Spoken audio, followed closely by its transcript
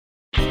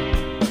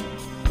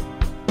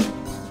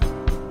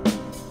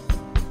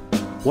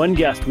One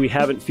guest we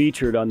haven't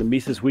featured on the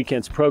Mises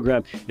Weekends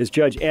program is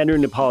Judge Andrew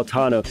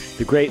Napolitano,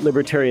 the great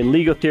libertarian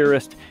legal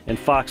theorist and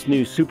Fox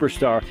News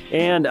superstar,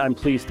 and I'm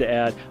pleased to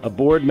add, a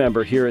board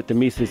member here at the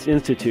Mises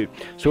Institute.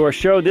 So our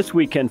show this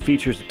weekend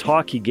features a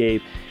talk he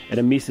gave at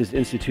a Mises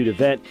Institute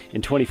event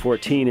in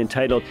 2014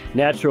 entitled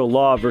Natural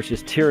Law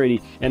versus Tyranny,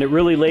 and it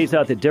really lays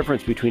out the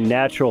difference between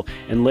natural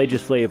and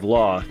legislative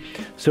law.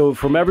 So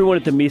from everyone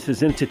at the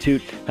Mises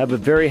Institute, have a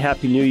very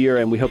happy new year,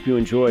 and we hope you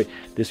enjoy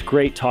this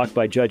great talk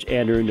by Judge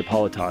Andrew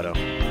Napolitano.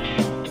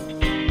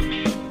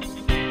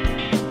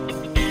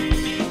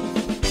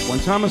 When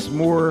Thomas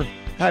More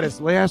had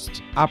his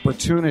last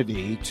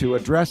opportunity to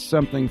address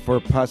something for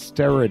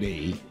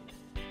posterity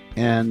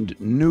and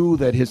knew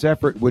that his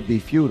effort would be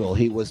futile,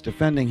 he was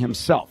defending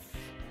himself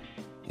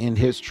in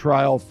his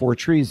trial for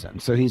treason.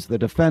 So he's the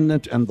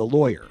defendant and the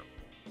lawyer.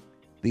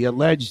 The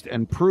alleged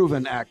and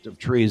proven act of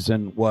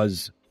treason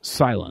was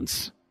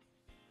silence.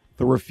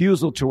 The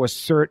refusal to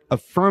assert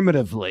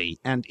affirmatively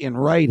and in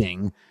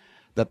writing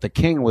that the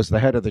king was the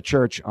head of the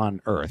church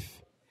on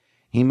earth.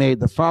 He made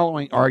the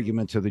following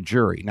argument to the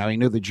jury. Now, he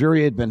knew the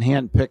jury had been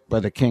handpicked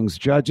by the king's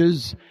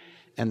judges,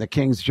 and the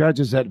king's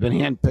judges had been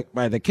handpicked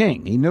by the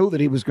king. He knew that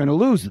he was going to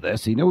lose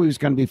this. He knew he was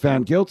going to be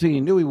found guilty.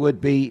 He knew he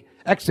would be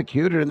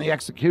executed, and the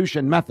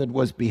execution method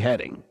was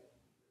beheading.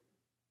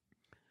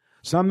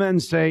 Some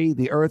men say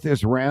the earth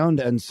is round,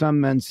 and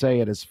some men say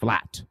it is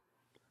flat.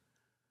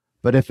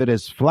 But if it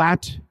is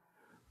flat,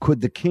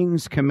 could the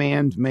king's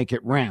command make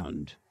it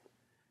round?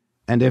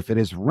 And if it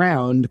is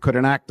round, could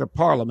an act of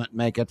parliament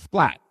make it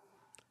flat?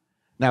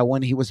 Now,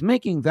 when he was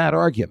making that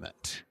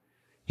argument,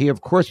 he,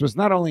 of course, was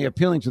not only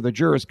appealing to the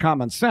jurors'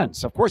 common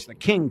sense. Of course, the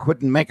king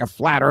couldn't make a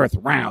flat earth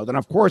round, and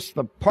of course,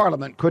 the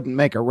parliament couldn't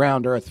make a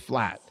round earth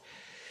flat.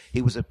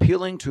 He was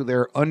appealing to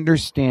their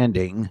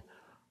understanding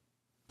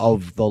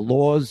of the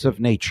laws of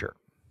nature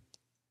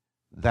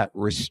that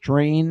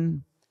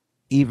restrain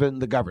even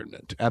the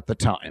government at the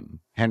time.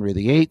 Henry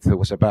VIII, who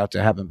was about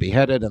to have him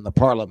beheaded, and the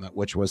parliament,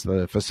 which was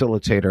the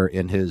facilitator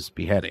in his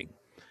beheading.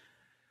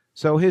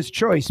 So his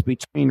choice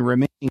between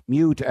remaining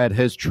mute at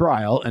his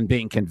trial and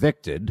being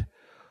convicted,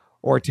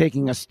 or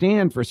taking a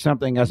stand for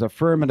something as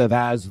affirmative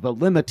as the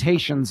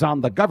limitations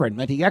on the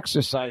government, he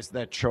exercised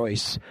that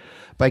choice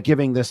by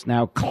giving this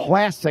now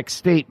classic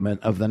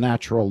statement of the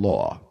natural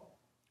law.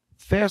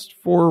 Fast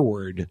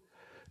forward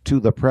to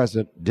the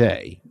present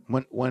day.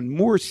 When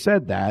Moore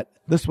said that,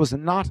 this was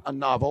not a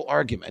novel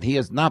argument. He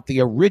is not the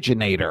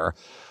originator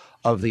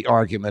of the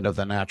argument of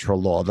the natural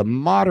law. The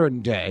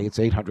modern day, it's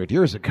 800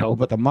 years ago,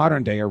 but the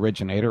modern day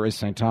originator is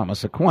St.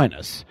 Thomas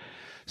Aquinas,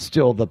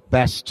 still the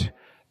best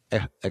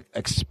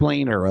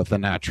explainer of the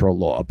natural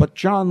law. But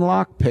John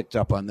Locke picked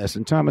up on this,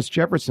 and Thomas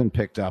Jefferson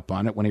picked up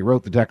on it when he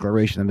wrote the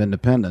Declaration of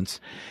Independence,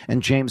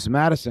 and James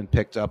Madison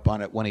picked up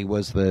on it when he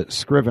was the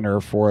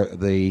scrivener for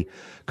the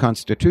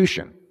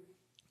Constitution.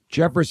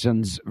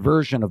 Jefferson's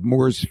version of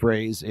Moore's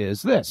phrase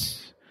is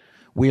this: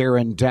 we are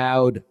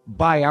endowed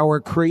by our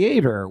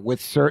Creator with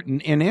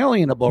certain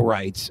inalienable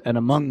rights, and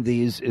among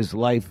these is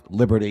life,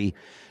 liberty,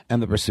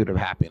 and the pursuit of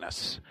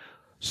happiness.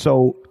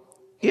 So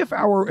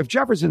if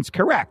Jefferson's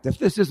correct, if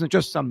this isn't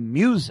just some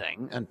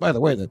musing, and by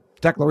the way, the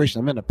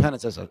Declaration of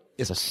Independence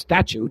is a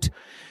statute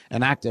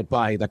enacted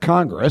by the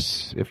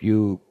Congress. If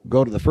you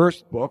go to the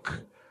first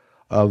book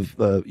of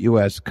the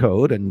U.S.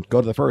 Code and go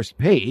to the first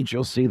page,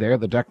 you'll see there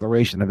the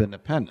Declaration of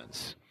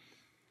Independence.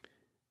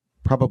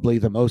 Probably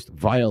the most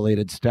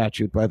violated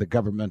statute by the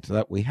government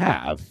that we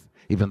have,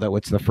 even though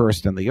it's the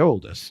first and the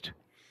oldest.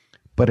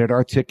 But it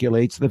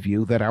articulates the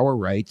view that our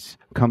rights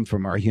come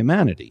from our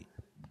humanity.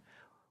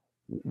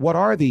 What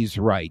are these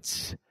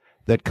rights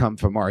that come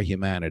from our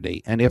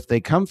humanity? And if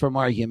they come from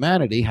our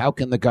humanity, how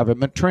can the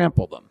government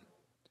trample them?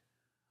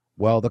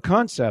 Well, the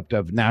concept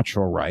of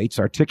natural rights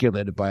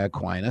articulated by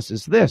Aquinas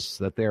is this,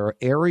 that there are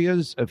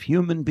areas of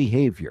human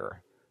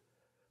behavior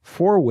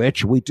for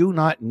which we do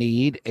not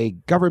need a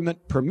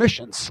government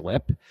permission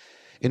slip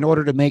in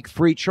order to make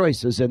free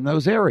choices in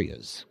those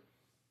areas.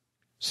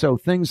 So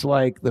things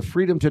like the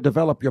freedom to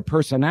develop your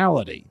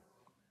personality.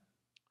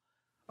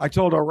 I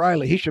told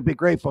O'Reilly he should be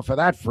grateful for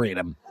that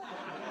freedom.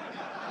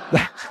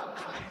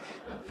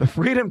 The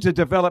freedom to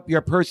develop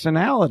your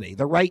personality,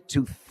 the right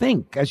to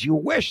think as you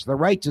wish, the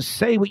right to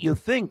say what you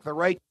think, the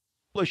right to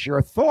publish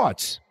your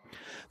thoughts,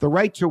 the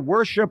right to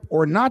worship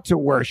or not to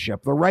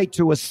worship, the right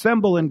to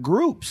assemble in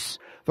groups,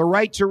 the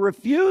right to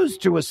refuse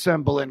to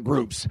assemble in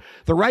groups,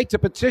 the right to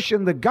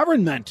petition the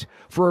government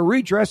for a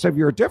redress of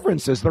your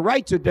differences, the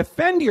right to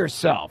defend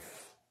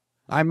yourself.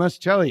 I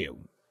must tell you,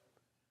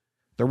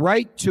 the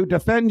right to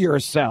defend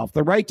yourself,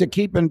 the right to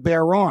keep and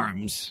bear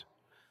arms,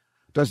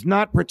 does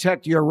not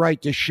protect your right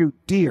to shoot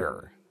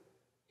deer.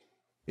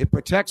 It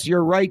protects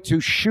your right to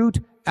shoot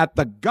at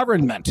the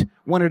government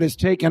when it is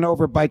taken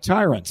over by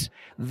tyrants.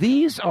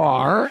 These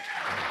are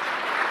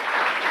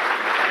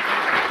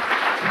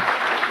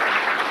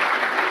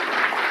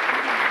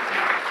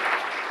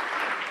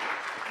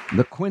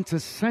the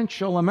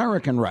quintessential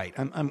American right.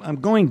 I'm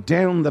going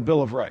down the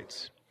Bill of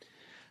Rights.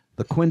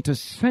 The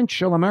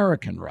quintessential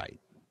American right.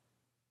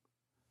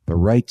 the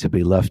right to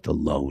be left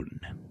alone.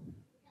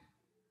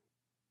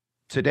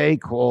 Today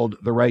called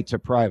the right to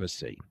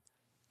privacy,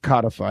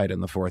 codified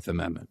in the Fourth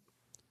Amendment.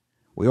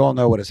 We all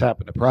know what has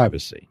happened to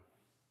privacy.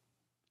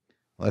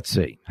 Let's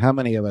see. How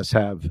many of us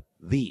have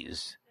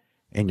these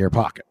in your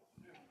pocket?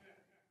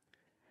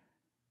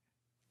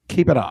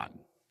 Keep it on.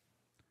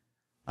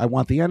 I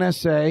want the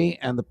NSA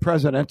and the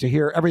president to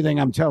hear everything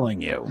I'm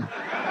telling you.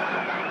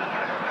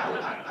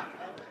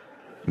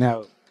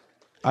 Now,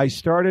 I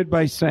started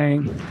by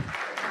saying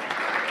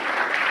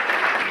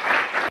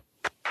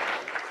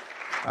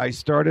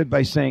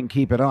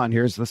keep it on.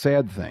 Here's the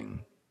sad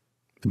thing.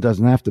 It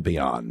doesn't have to be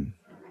on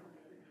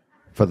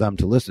for them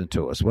to listen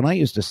to us. When I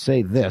used to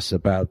say this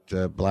about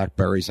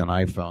BlackBerries and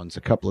iPhones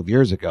a couple of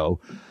years ago,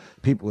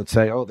 people would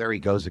say, oh, there he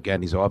goes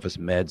again. He's off his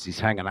meds. He's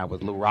hanging out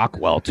with Lou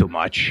Rockwell too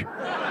much.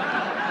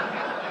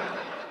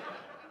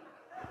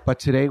 But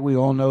today we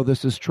all know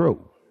this is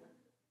true.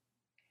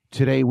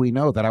 Today we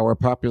know that our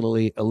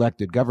popularly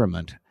elected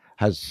government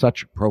has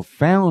such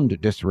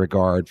profound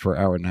disregard for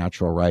our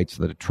natural rights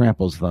that it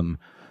tramples them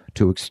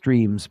to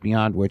extremes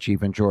beyond which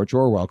even George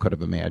Orwell could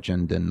have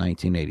imagined in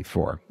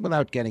 1984.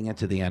 Without getting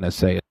into the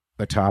NSA,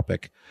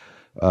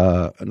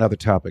 another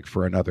topic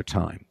for another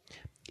time.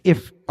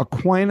 If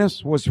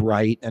Aquinas was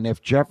right and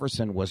if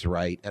Jefferson was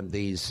right, and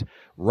these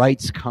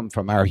rights come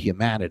from our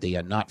humanity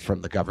and not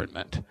from the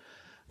government,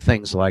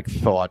 things like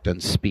thought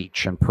and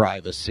speech and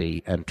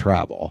privacy and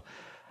travel,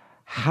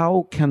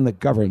 how can the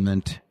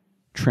government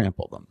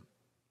trample them?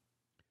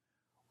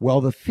 Well,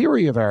 the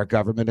theory of our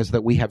government is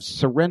that we have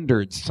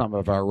surrendered some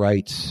of our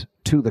rights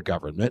to the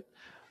government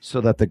so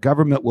that the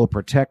government will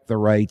protect the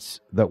rights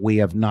that we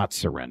have not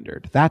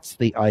surrendered. That's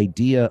the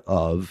idea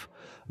of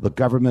the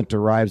government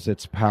derives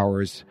its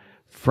powers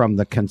from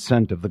the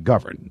consent of the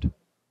governed.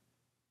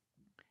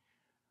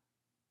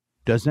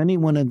 Does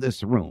anyone in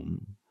this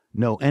room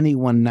know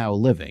anyone now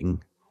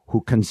living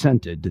who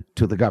consented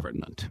to the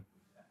government?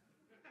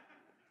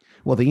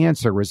 Well, the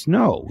answer is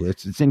no.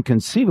 It's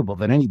inconceivable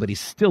that anybody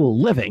still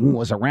living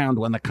was around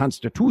when the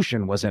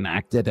Constitution was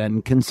enacted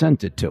and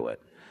consented to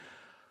it.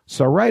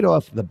 So right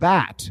off the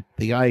bat,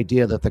 the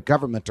idea that the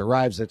government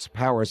derives its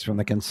powers from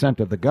the consent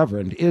of the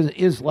governed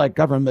is like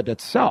government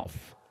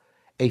itself,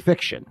 a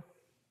fiction.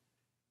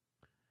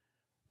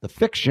 The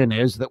fiction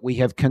is that we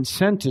have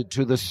consented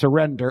to the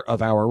surrender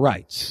of our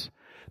rights.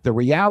 The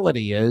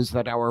reality is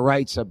that our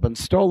rights have been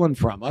stolen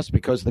from us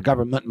because the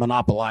government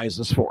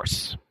monopolizes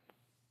force.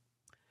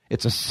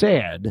 It's a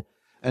sad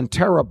and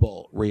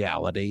terrible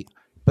reality,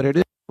 but it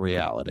is a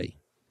reality.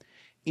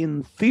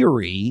 In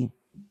theory,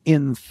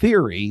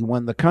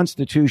 when the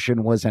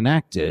Constitution was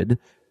enacted,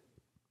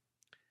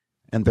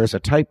 and there's a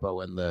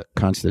typo in the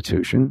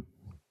Constitution,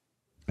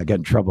 I get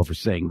in trouble for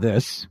saying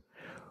this,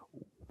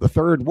 the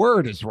third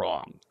word is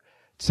wrong.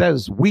 It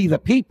says, we the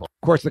people.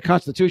 Of course, the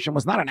Constitution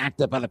was not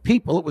enacted by the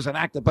people, it was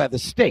enacted by the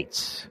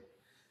states.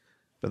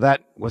 But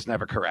that was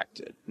never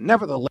corrected.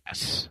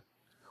 Nevertheless,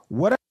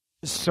 whatever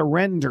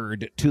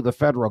surrendered to the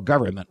federal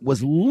government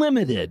was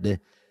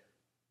limited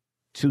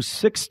to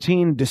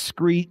 16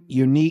 discrete,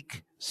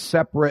 unique,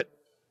 separate,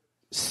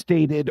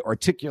 stated,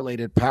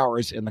 articulated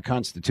powers in the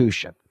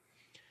Constitution.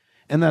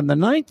 And then the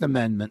Ninth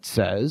Amendment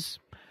says,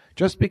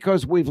 just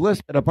because we've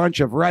listed a bunch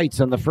of rights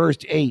in the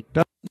first 8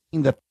 doesn't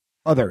mean that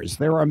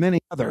there are many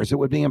others. It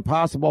would be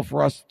impossible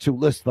for us to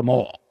list them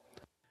all.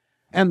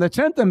 And the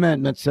 10th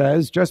Amendment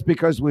says, just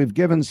because we've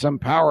given some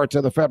power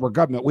to the federal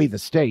government, we the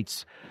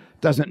states,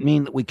 doesn't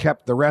mean that we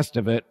kept the rest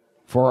of it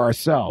for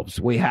ourselves.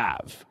 We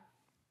have.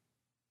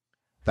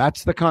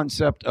 That's the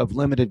concept of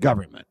limited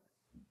government.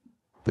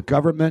 The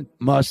government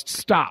must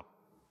stop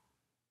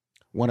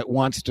when it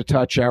wants to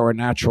touch our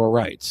natural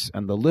rights.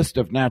 And the list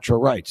of natural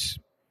rights,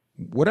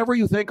 whatever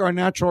you think our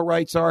natural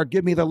rights are,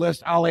 give me the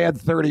list. I'll add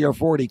 30 or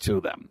 40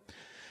 to them.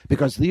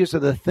 Because these are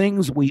the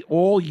things we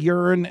all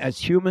yearn as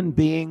human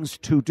beings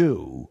to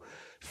do,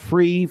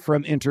 free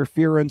from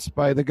interference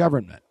by the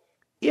government.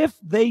 If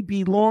they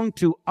belong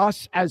to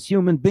us as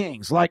human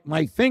beings, like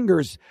my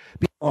fingers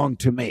belong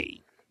to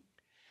me,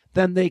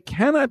 then they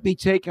cannot be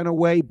taken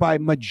away by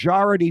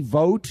majority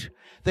vote.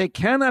 They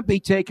cannot be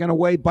taken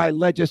away by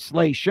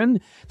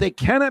legislation. They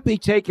cannot be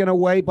taken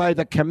away by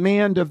the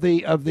command of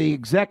the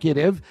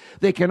executive.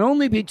 They can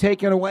only be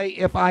taken away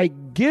if I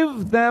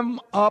give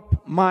them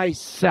up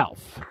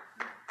myself.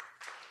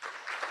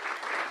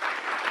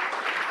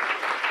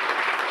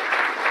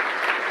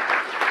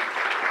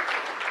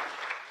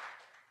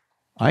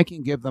 I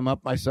can give them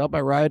up myself by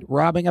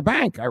robbing a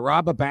bank. I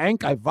rob a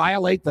bank. I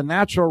violate the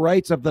natural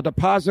rights of the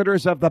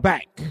depositors of the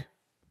bank.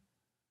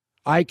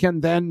 I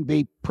can then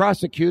be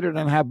prosecuted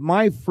and have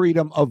my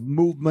freedom of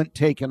movement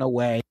taken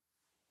away.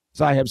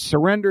 So I have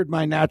surrendered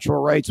my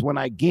natural rights when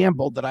I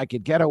gambled that I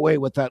could get away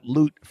with that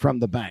loot from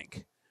the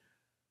bank.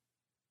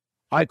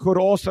 I could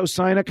also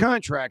sign a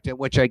contract in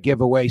which I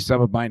give away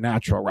some of my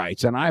natural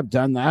rights, and I've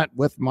done that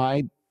with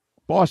my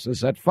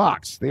bosses at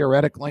Fox.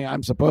 Theoretically,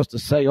 I'm supposed to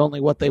say only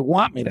what they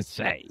want me to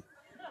say.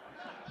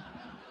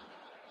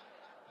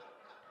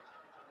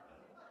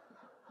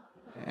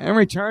 In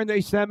return,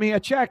 they send me a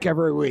check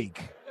every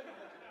week.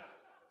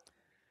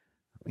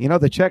 You know,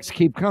 the checks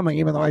keep coming,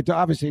 even though I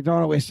obviously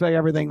don't always say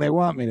everything they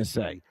want me to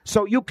say.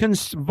 So you can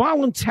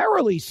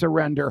voluntarily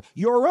surrender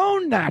your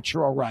own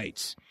natural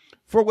rights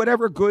for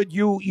whatever good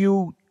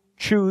you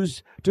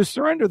choose to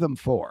surrender them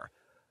for.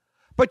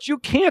 But you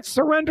can't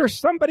surrender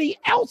somebody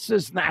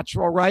else's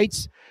natural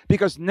rights,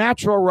 because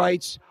natural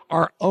rights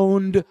are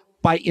owned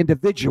by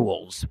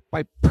individuals,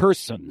 by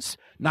persons,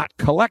 not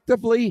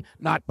collectively,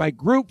 not by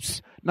groups,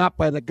 not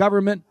by the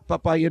government,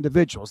 but by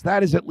individuals.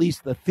 That is at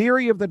least the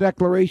theory of the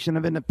Declaration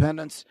of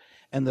Independence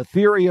and the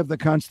theory of the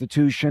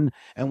Constitution,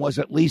 and was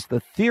at least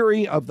the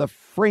theory of the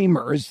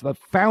framers, the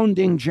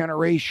founding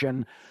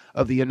generation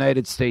of the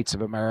United States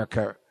of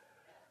America.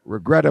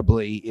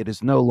 Regrettably, it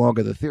is no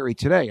longer the theory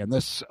today. And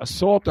this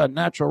assault on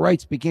natural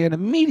rights began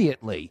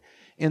immediately.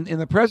 In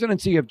the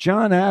presidency of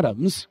John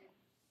Adams,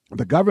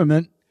 the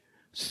government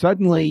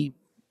suddenly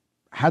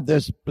had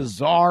this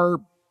bizarre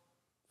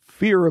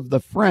fear of the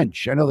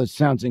French. I know this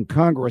sounds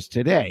incongruous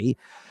today,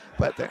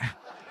 but the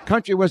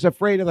country was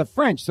afraid of the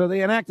French. So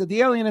they enacted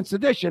the Alien and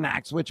Sedition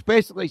Acts, which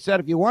basically said,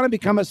 if you want to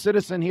become a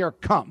citizen here,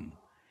 come.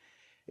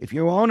 If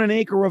you own an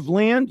acre of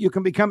land, you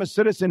can become a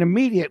citizen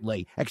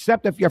immediately,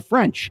 except if you're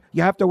French.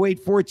 You have to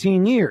wait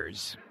 14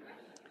 years.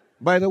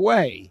 By the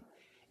way,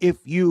 if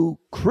you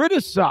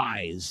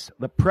criticize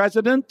the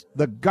president,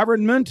 the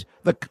government,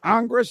 the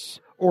Congress,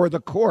 or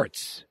the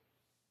courts,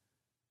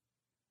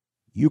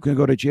 you can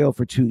go to jail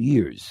for 2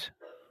 years.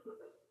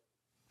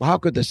 Well, how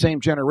could the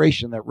same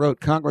generation that wrote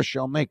Congress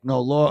shall make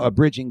no law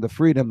abridging the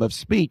freedom of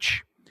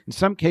speech, in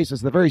some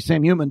cases the very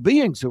same human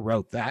beings who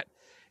wrote that,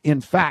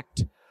 in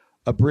fact,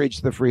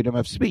 abridge the freedom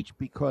of speech?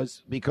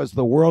 Because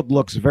the world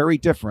looks very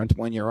different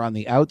when you're on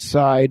the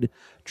outside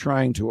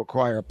trying to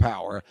acquire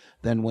power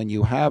than when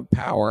you have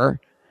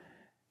power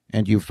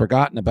and you've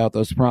forgotten about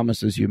those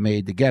promises you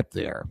made to get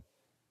there.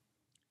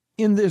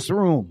 In this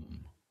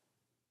room,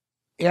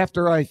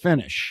 after I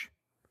finish,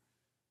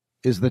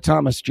 is the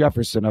Thomas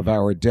Jefferson of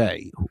our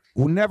day,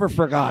 who never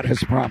forgot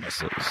his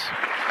promises.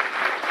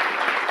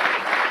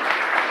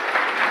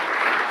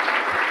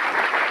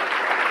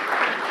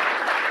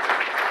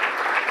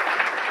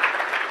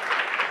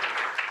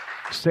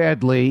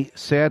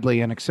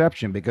 Sadly, an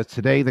exception, because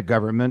today the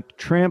government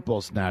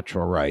tramples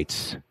natural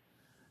rights.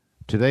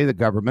 Today the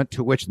government,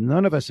 to which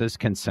none of us has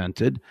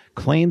consented,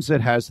 claims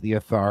it has the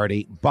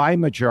authority by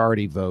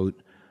majority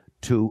vote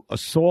to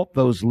assault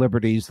those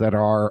liberties that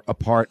are a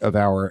part of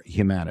our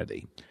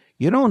humanity.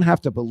 You don't have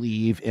to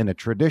believe in a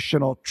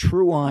traditional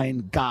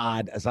true-line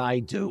God, as I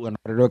do, in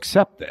order to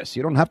accept this.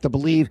 You don't have to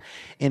believe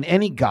in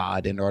any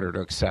God in order to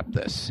accept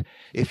this.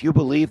 If you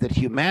believe that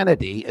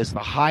humanity is the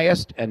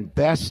highest and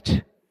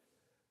best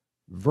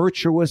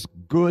virtuous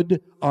good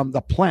on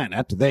the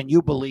planet, then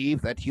you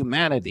believe that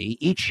humanity,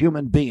 each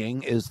human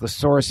being, is the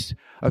source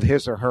of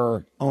his or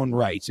her own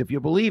rights. If you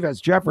believe, as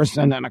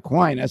Jefferson and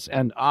Aquinas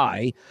and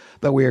I,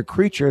 that we are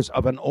creatures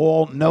of an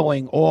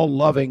all-knowing,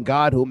 all-loving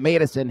God who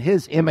made us in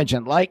his image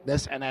and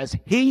likeness, and as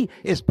he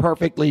is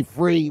perfectly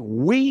free,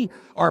 we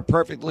are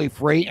perfectly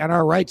free, and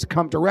our rights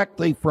come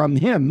directly from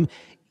him,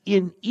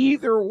 in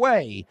either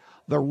way,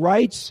 the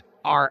rights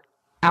are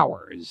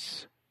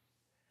ours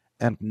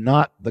and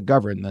not the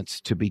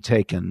government's to be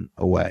taken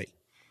away.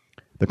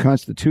 The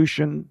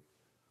Constitution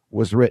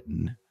was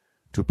written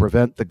to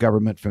prevent the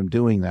government from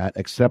doing that,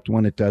 except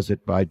when it does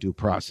it by due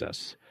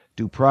process.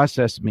 Due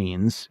process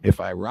means if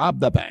I rob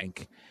the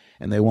bank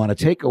and they want to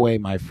take away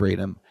my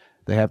freedom,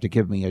 they have to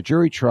give me a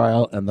jury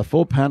trial and the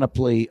full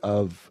panoply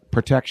of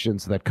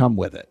protections that come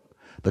with it.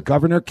 The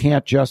governor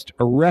can't just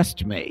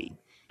arrest me,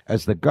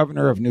 as the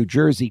governor of New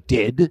Jersey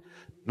did,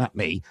 not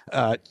me,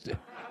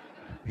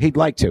 he'd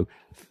like to,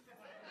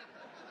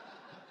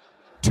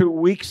 2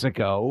 weeks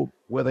ago,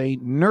 with a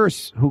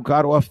nurse who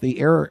got off the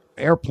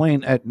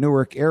airplane at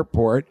Newark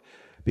Airport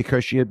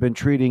because she had been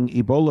treating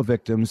Ebola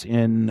victims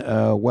in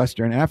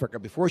Western Africa.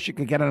 Before she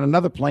could get on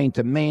another plane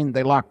to Maine,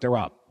 they locked her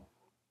up.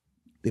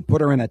 They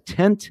put her in a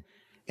tent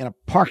in a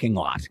parking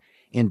lot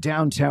in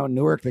downtown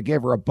Newark. They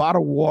gave her a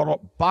bottle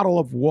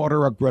of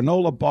water, a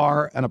granola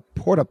bar, and a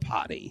porta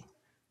potty.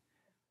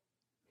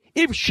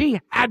 If she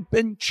had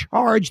been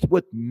charged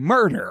with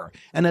murder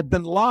and had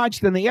been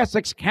lodged in the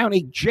Essex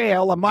County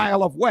Jail a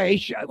mile away,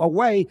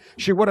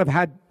 she would have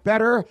had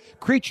better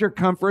creature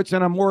comforts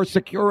and a more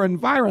secure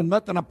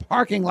environment than a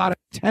parking lot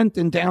tent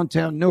in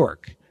downtown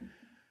Newark.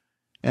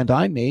 And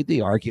I made the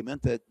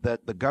argument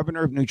that the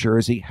governor of New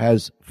Jersey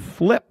has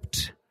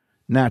flipped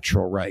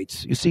natural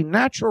rights. You see,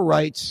 natural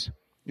rights,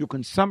 you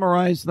can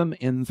summarize them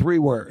in 3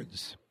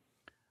 words.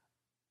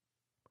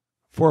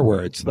 4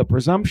 words. The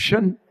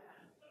presumption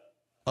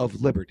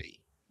of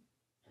liberty.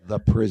 The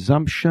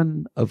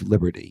presumption of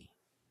liberty.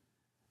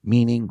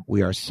 Meaning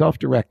we are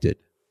self-directed.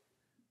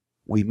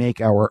 We make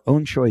our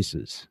own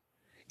choices.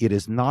 It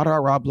is not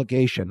our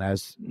obligation,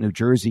 as New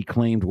Jersey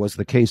claimed was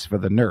the case for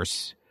the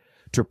nurse,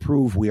 to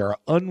prove we are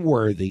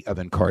unworthy of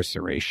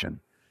incarceration.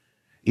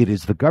 It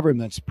is the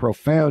government's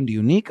profound,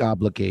 unique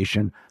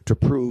obligation to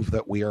prove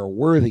that we are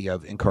worthy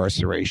of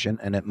incarceration,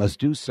 and it must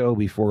do so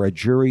before a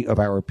jury of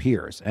our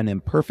peers. An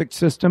imperfect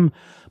system,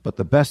 but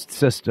the best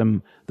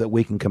system that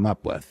we can come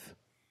up with.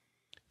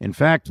 In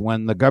fact,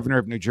 when the governor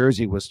of New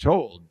Jersey was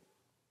told,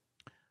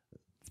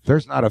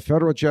 there's not a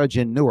federal judge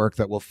in Newark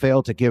that will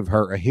fail to give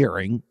her a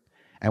hearing,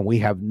 and we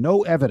have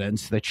no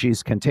evidence that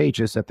she's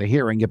contagious at the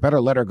hearing, you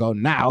better let her go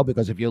now,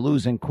 because if you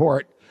lose in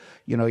court,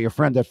 your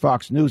friend at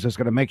Fox News is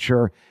going to make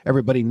sure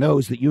everybody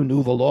knows that you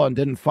knew the law and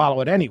didn't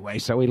follow it anyway.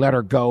 So he let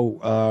her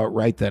go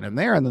right then and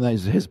there. And then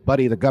his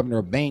buddy, the governor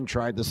of Maine,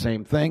 tried the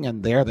same thing.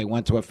 And there they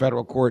went to a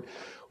federal court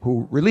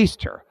who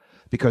released her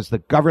because the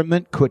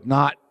government could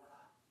not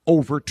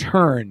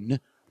overturn the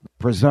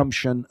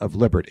presumption of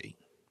liberty.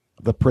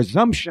 The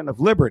presumption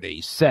of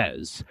liberty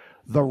says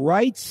the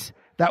rights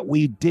that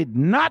we did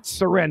not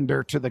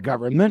surrender to the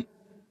government,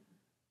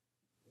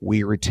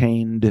 we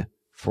retained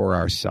for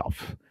ourselves.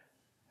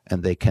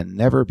 And they can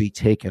never be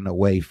taken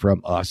away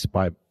from us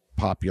by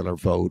popular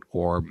vote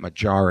or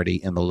majority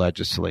in the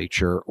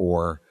legislature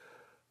or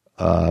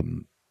a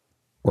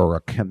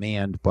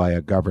command by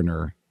a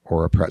governor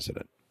or a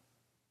president.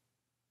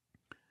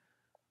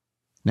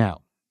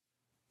 Now,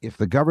 if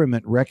the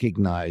government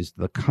recognized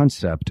the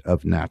concept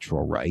of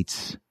natural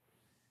rights,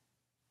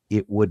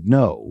 it would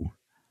know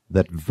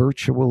that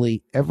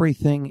virtually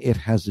everything it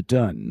has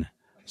done,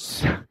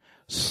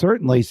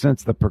 certainly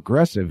since the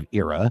progressive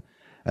era,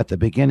 at the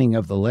beginning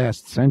of the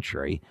last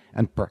century,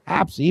 and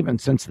perhaps even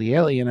since the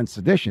Alien and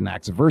Sedition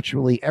Acts,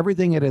 virtually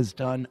everything it has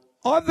done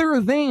other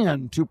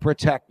than to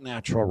protect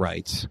natural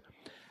rights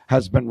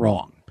has been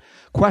wrong.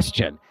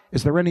 Question,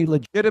 is there any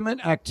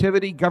legitimate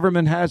activity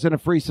government has in a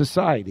free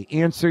society?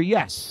 Answer,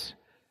 yes.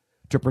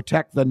 To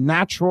protect the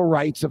natural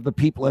rights of the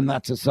people in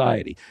that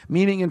society.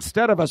 Meaning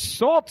instead of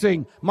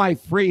assaulting my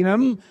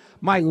freedom,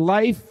 my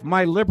life,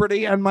 my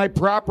liberty, and my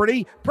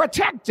property,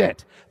 protect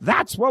it.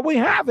 That's what we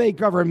have a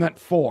government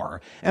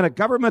for. And a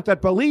government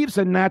that believes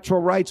in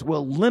natural rights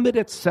will limit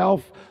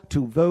itself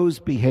to those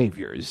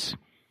behaviors.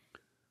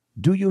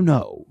 Do you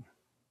know,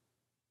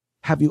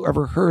 have you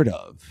ever heard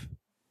of,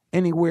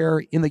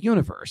 anywhere in the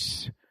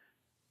universe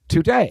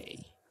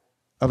today,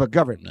 of a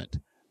government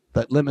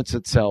that limits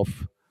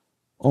itself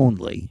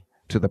only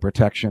to the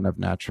protection of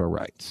natural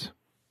rights?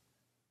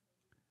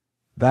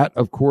 That,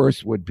 of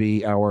course, would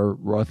be our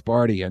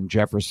Rothbardian,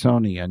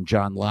 Jeffersonian,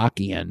 John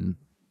Lockean,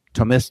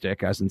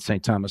 Thomistic, as in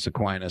St. Thomas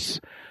Aquinas,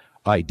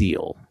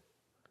 ideal.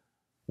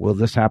 Will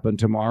this happen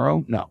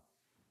tomorrow? No.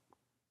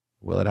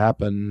 Will it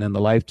happen in the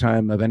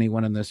lifetime of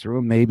anyone in this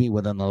room? Maybe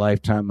within the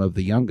lifetime of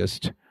the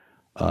youngest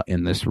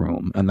in this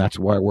room. And that's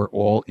why we're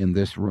all in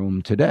this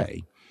room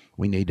today.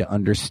 We need to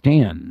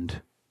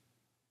understand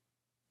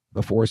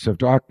the force of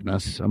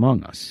darkness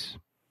among us.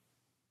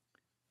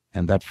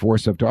 And that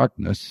force of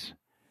darkness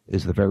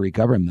is the very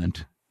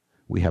government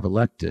we have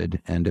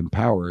elected and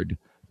empowered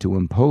to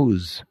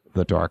impose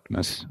the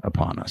darkness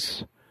upon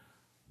us.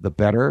 The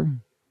better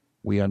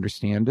we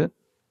understand it,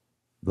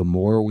 the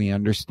more we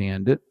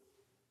understand it,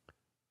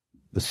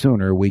 the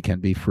sooner we can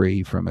be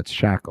free from its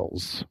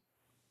shackles.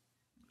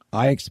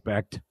 I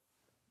expect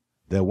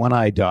that when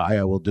I die,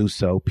 I will do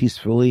so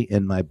peacefully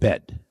in my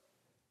bed,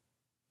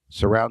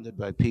 surrounded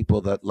by people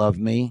that love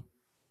me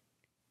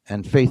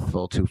and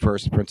faithful to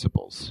first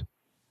principles.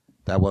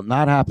 That will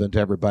not happen to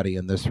everybody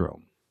in this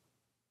room.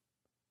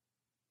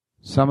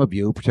 Some of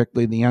you,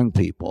 particularly the young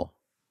people,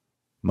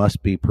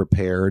 must be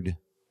prepared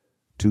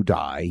to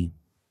die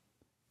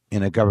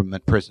in a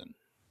government prison.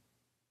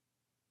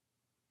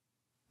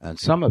 And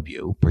some of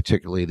you,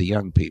 particularly the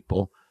young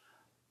people,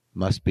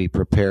 must be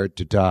prepared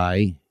to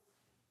die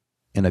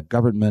in a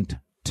government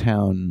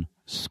town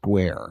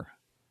square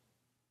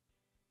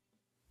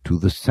to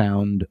the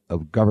sound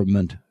of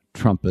government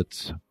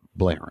trumpets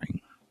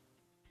blaring.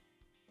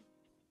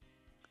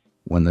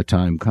 When the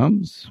time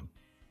comes,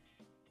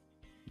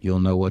 you'll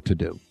know what to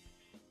do.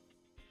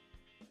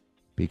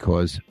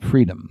 Because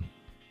freedom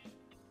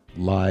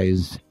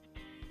lies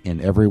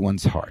in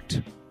everyone's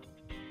heart.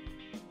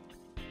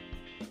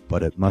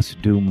 But it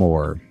must do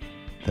more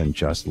than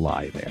just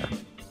lie there.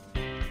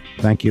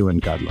 Thank you, and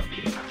God love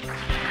you.